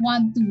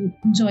want to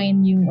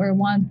join you or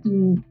want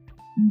to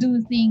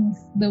do things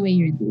the way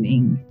you're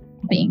doing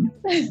things.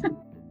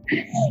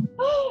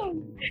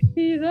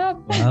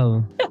 Hirap.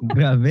 Wow.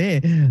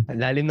 Grabe. Ang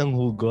lalim ng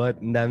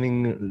hugot. Ang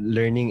daming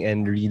learning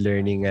and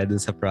relearning dun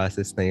sa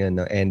process na yun.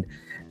 No? And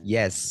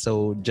yes,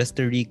 so just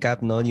to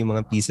recap, no, yung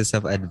mga pieces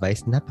of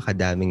advice,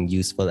 napakadaming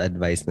useful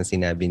advice na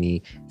sinabi ni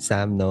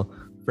Sam. No?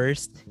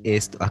 First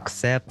is to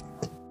accept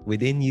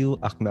within you,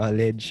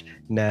 acknowledge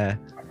na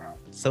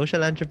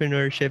social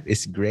entrepreneurship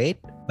is great,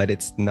 but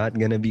it's not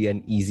gonna be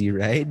an easy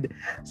ride.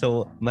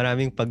 So,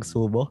 maraming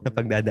pagsubok na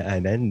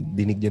pagdadaanan.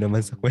 Dinig nyo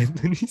naman sa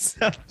kwento ni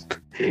Sam.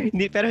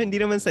 Pero hindi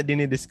naman sa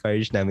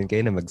dinidiscourage namin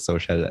kayo na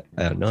mag-social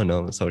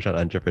social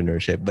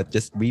entrepreneurship. But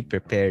just be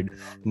prepared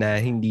na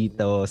hindi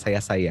to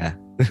saya-saya.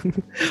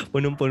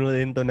 Punong-puno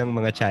din to ng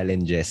mga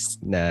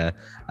challenges na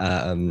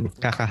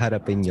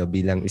kakaharapin nyo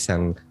bilang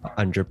isang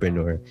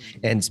entrepreneur.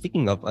 And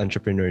speaking of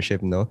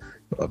entrepreneurship, no,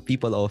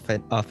 people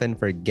often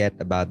forget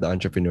about the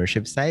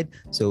entrepreneurship side.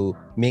 So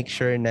make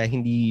sure na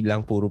hindi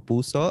lang puro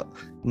puso,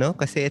 no?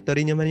 Kasi ito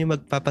rin naman yung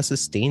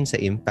magpapasustain sa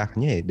impact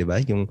nyo, 'di ba?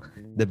 Yung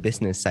the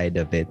business side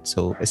of it.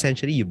 So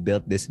essentially, you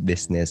built this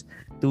business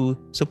to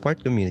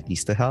support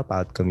communities, to help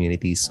out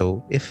communities.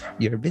 So if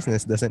your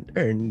business doesn't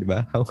earn,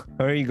 diba, how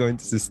are you going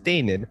to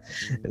sustain it?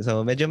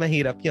 So medyo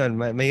mahirap yun.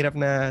 Mahirap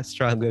na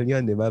struggle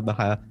yun, diba?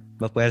 Baka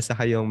mapuwersa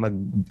kayong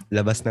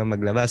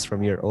maglabas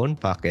from your own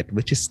pocket,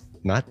 which is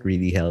not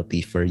really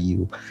healthy for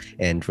you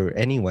and for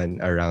anyone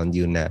around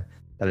you na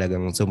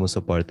talagang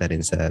sumusuporta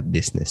rin sa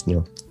business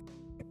nyo.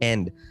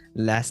 And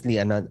lastly,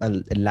 a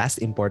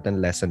last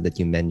important lesson that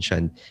you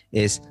mentioned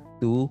is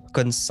to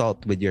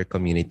consult with your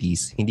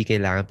communities. Hindi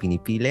kailangan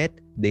pinipilit.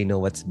 They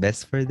know what's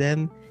best for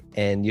them.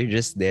 And you're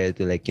just there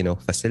to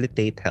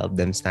facilitate, help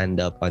them stand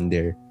up on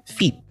their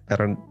feet.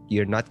 Pero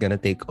you're not gonna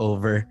take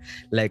over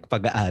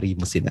pag-aari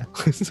mo sila.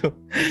 So,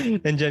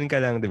 nandyan ka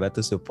lang, di ba,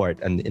 to support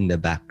in the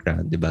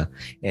background, di ba?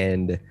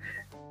 And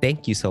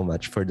thank you so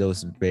much for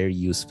those very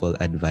useful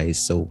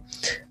advice. So,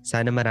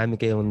 sana marami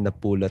kayong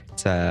napulot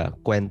sa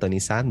kwento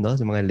ni Sam, no?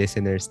 Sa mga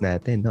listeners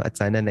natin, no? At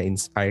sana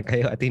na-inspire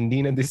kayo at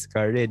hindi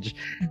na-discourage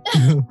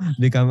to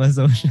become a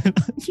social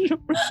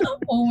entrepreneur.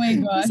 Oh my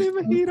gosh. Kasi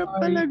mahirap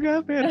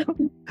talaga, pero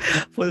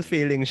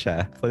fulfilling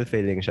siya.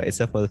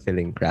 It's a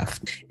fulfilling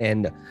craft.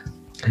 And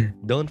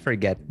don't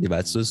forget, di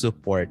ba, to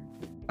support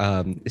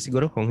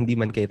siguro kung hindi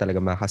man kayo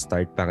talaga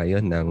makaka-start pa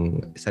ngayon ng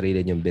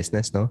sarili niyong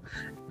business, no?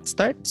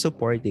 Start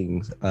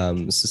supporting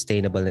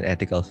sustainable and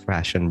ethical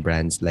fashion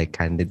brands like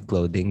Candid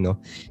Clothing,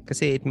 no?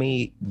 Kasi it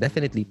may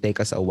definitely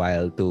take us a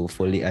while to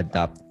fully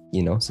adopt,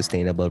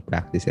 sustainable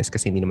practices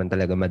kasi hindi naman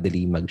talaga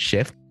madali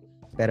mag-shift.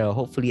 Pero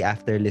hopefully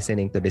after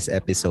listening to this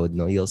episode,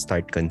 no, you'll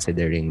start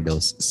considering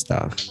those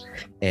stuff.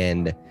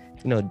 And,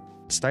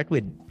 start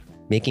with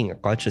making a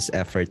conscious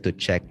effort to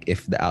check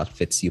if the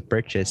outfits you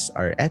purchase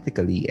are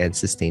ethically and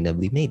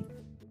sustainably made.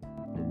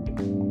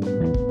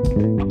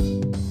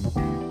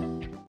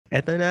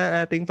 Ito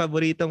na ating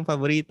paboritong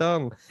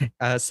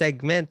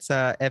segment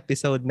sa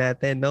episode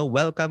natin. No?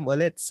 Welcome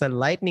ulit sa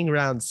Lightning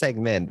Round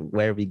segment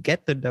where we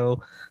get to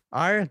know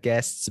our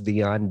guests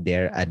beyond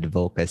their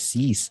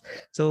advocacies.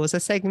 So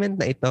sa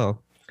segment na ito,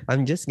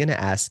 I'm just gonna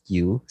ask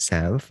you,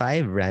 Sam,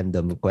 5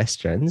 random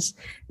questions,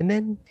 and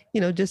then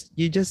you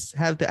just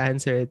have to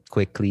answer it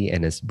quickly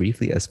and as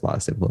briefly as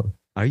possible.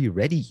 Are you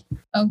ready?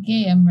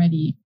 Okay, I'm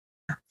ready.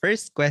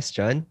 First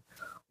question: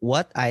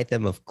 what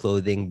item of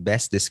clothing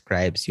best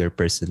describes your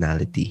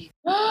personality?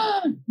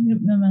 Hirap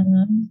naman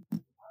nun.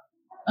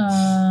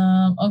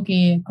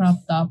 Okay,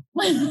 crop top.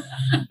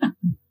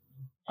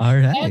 All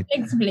right. Can't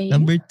explain.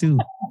 Number 2.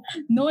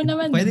 No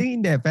naman. Pwede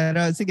hindi,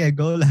 pero sige,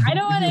 go lang. I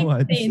don't want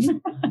to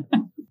explain.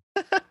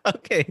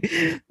 Okay.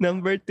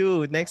 Number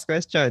 2. Next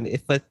question.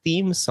 If a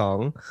theme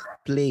song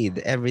played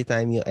every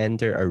time you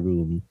enter a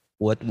room,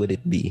 what would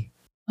it be?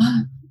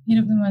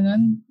 Hirap naman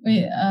nun.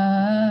 Wait,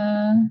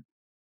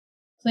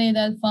 play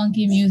that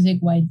funky music,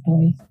 White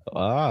Boy.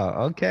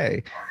 Oh,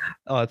 okay.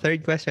 Oh,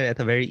 third question.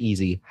 Ito very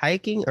easy.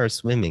 Hiking or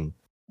swimming?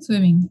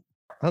 Swimming.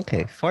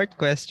 Okay. Fourth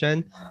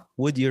question.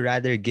 Would you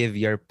rather give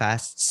your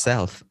past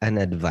self an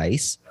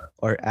advice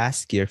or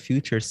ask your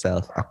future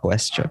self a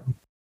question?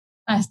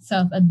 Ask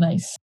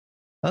self-advice.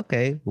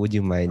 Okay. Would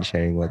you mind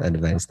sharing what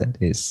advice that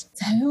is?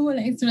 Sabi mo,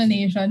 walang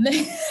explanation.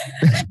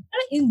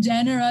 In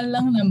general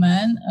lang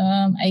naman,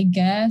 I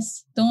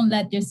guess, don't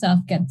let yourself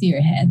get to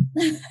your head.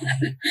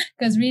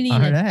 Because really,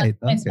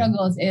 my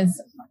struggles is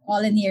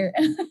all in here.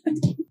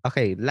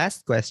 Okay,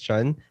 last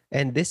question.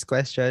 And this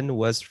question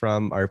was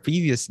from our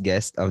previous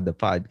guest of the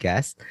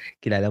podcast.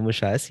 Kilala mo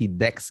siya, si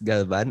Dex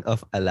Galvan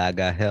of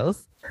Alaga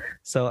Health.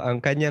 So,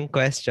 ang kanyang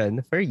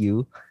question for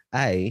you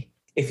ay,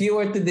 if you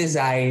were to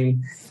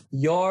design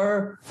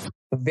your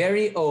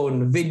very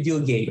own video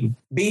game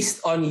based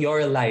on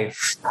your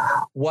life,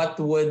 what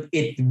would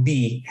it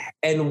be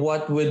and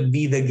what would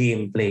be the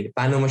gameplay?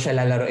 Paano mo siya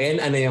lalaroin?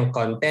 Ano yung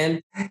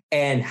content?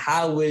 And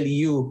how will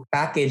you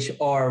package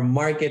or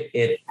market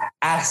it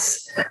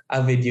as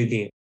a video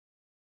game?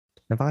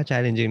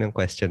 Napaka-challenging ng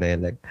question na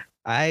yun.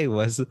 I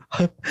was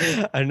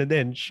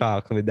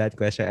shocked with that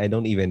question. I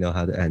don't even know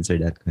how to answer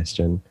that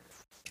question.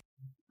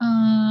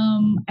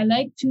 I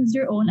like choose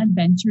your own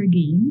adventure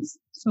games.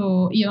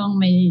 So, yung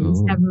may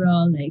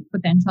several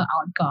potential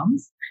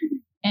outcomes.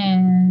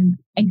 And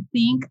I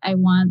think I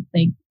want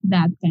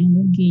that kind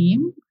of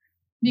game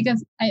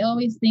because I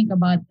always think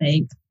about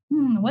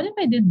what if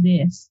I did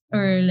this?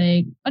 Or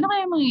ano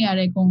kaya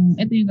mangyayari kung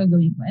ito yung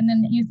gagawin ko? And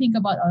then you think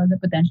about all the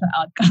potential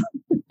outcomes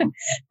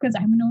because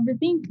I'm an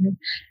overthinker.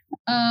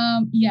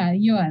 Yeah,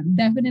 yun.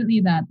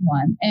 Definitely that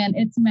one. And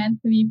it's meant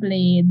to be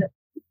played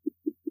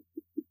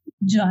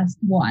just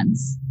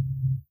once.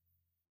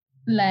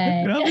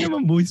 Grabe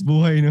naman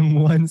buhay ng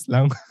once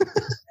lang.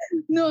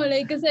 No,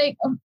 kasi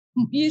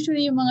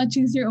usually yung mga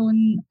choose your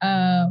own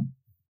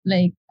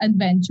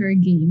adventure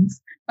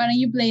games, parang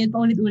you play it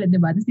paulit-ulit,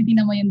 diba? Tapos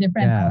titignan mo yung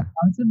different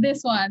outcomes. So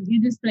this one,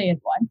 you just play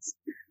it once.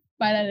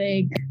 Para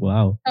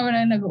wow.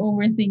 Parang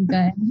nag-overthink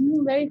ka.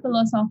 Very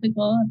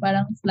philosophical.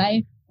 Parang it's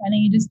life. Parang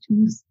you just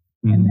choose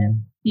and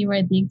then see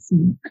where it takes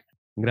you.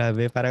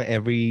 Grabe, parang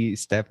every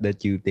step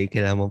that you take,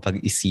 kailangan mong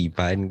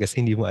pag-isipan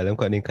kasi hindi mo alam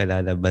kung ano yung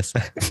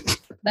kalalabasan.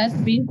 That's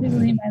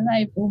basically my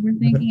life,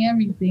 overthinking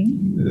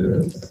everything.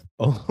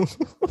 Oh.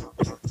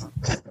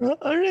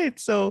 All right.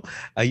 So,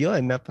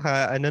 ayun,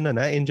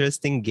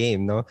 interesting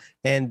game, no?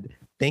 And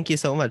thank you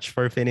so much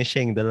for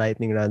finishing the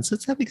lightning round. So,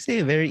 sabi ko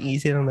sa'yo, very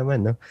easy lang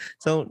naman, no?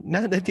 So,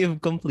 now that you've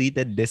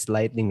completed this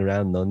lightning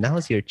round, no,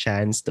 now's your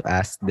chance to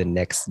ask the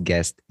next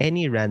guest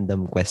any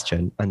random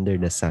question under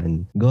the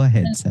sun. Go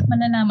ahead, Sam.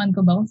 Malalaman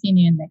ko ba kung sino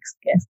yung next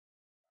guest?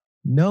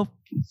 Nope.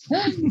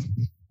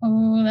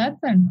 Oh,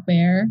 that's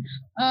unfair.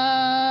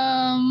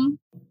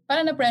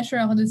 Parang na-pressure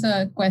ako dun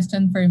sa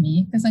question for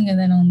me kasi ang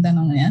ganda ng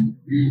tanong niya.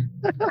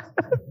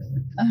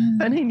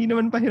 Sana hindi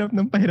naman pahirap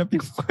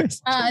yung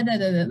question.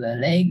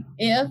 Like,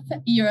 if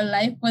your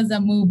life was a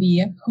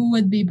movie, who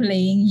would be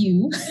playing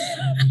you?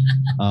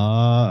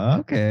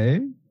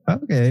 Okay.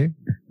 Okay.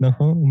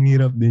 Naku,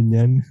 umirap din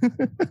yan.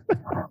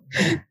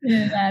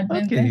 Yun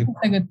natin. Okay.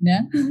 Sagot niya.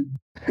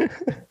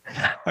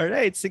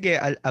 Alright, sige.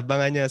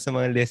 Abangan niyo sa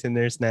mga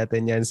listeners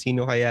natin yan.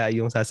 Sino kaya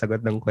yung sasagot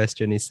ng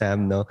question ni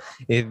Sam, no?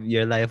 If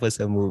your life was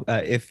a movie,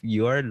 if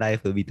your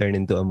life will be turned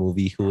into a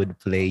movie, who would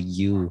play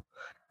you?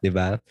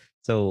 Diba?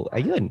 So,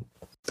 ayun.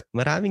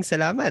 Maraming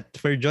salamat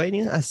for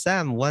joining us,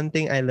 Sam. One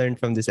thing I learned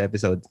from this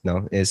episode,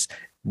 no, is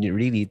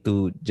really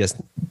to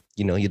just,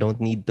 you don't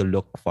need to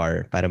look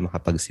far para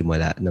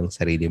makapagsimula ng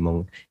sarili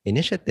mong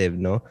initiative,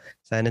 no?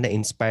 Sana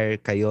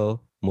na-inspire kayo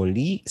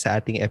muli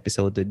sa ating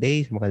episode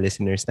today, mga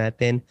listeners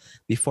natin.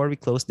 Before we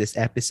close this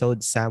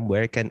episode, Sam,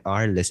 where can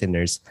our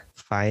listeners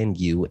find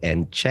you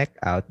and check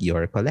out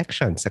your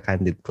collection sa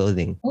Candid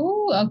Clothing?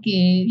 Oh,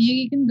 okay.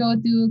 You can go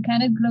to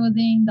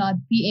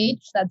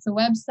candidclothing.ph. That's a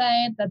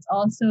website. That's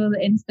also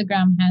the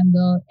Instagram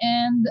handle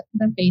and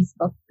the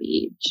Facebook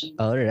page.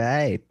 All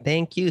right.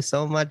 Thank you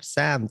so much,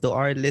 Sam. To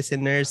our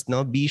listeners,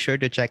 no, be sure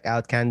to check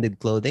out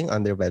Candid Clothing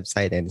on their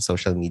website and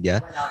social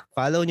media.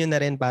 Follow nyo na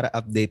rin para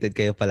updated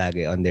kayo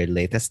palagi on their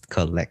latest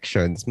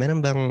collections.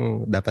 Meron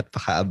bang dapat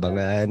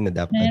pakaabangan na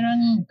dapat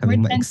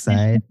kaming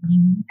ma-excite?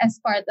 As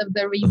part of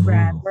the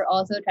rebrand, we're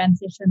also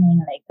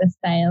transitioning like the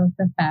styles,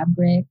 the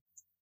fabric.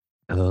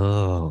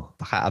 Oh,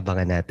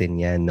 pakaabangan natin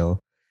yan,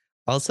 no?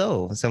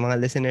 Also, sa mga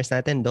listeners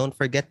natin, don't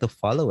forget to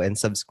follow and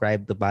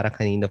subscribe to Para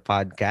Kanino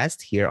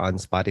Podcast here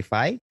on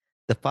Spotify.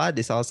 The pod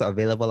is also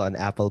available on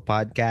Apple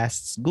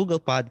Podcasts,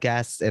 Google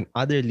Podcasts, and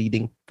other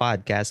leading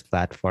podcast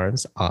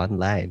platforms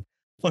online.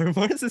 For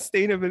more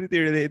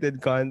sustainability-related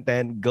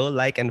content, go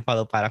like and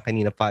follow Para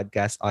Kanino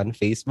Podcast on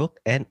Facebook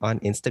and on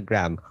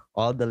Instagram.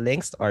 All the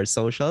links to our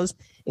socials,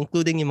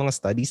 including yung mga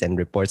studies and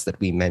reports that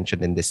we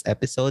mentioned in this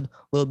episode,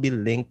 will be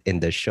linked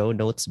in the show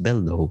notes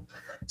below.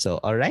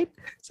 So, all right.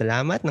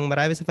 Salamat ng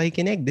marami sa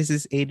pakikinig. This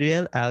is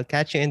Adriel. I'll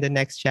catch you in the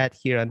next chat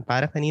here on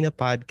Para Kanino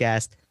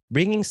Podcast,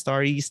 bringing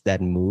stories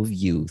that move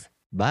youth.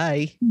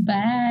 Bye!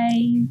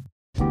 Bye!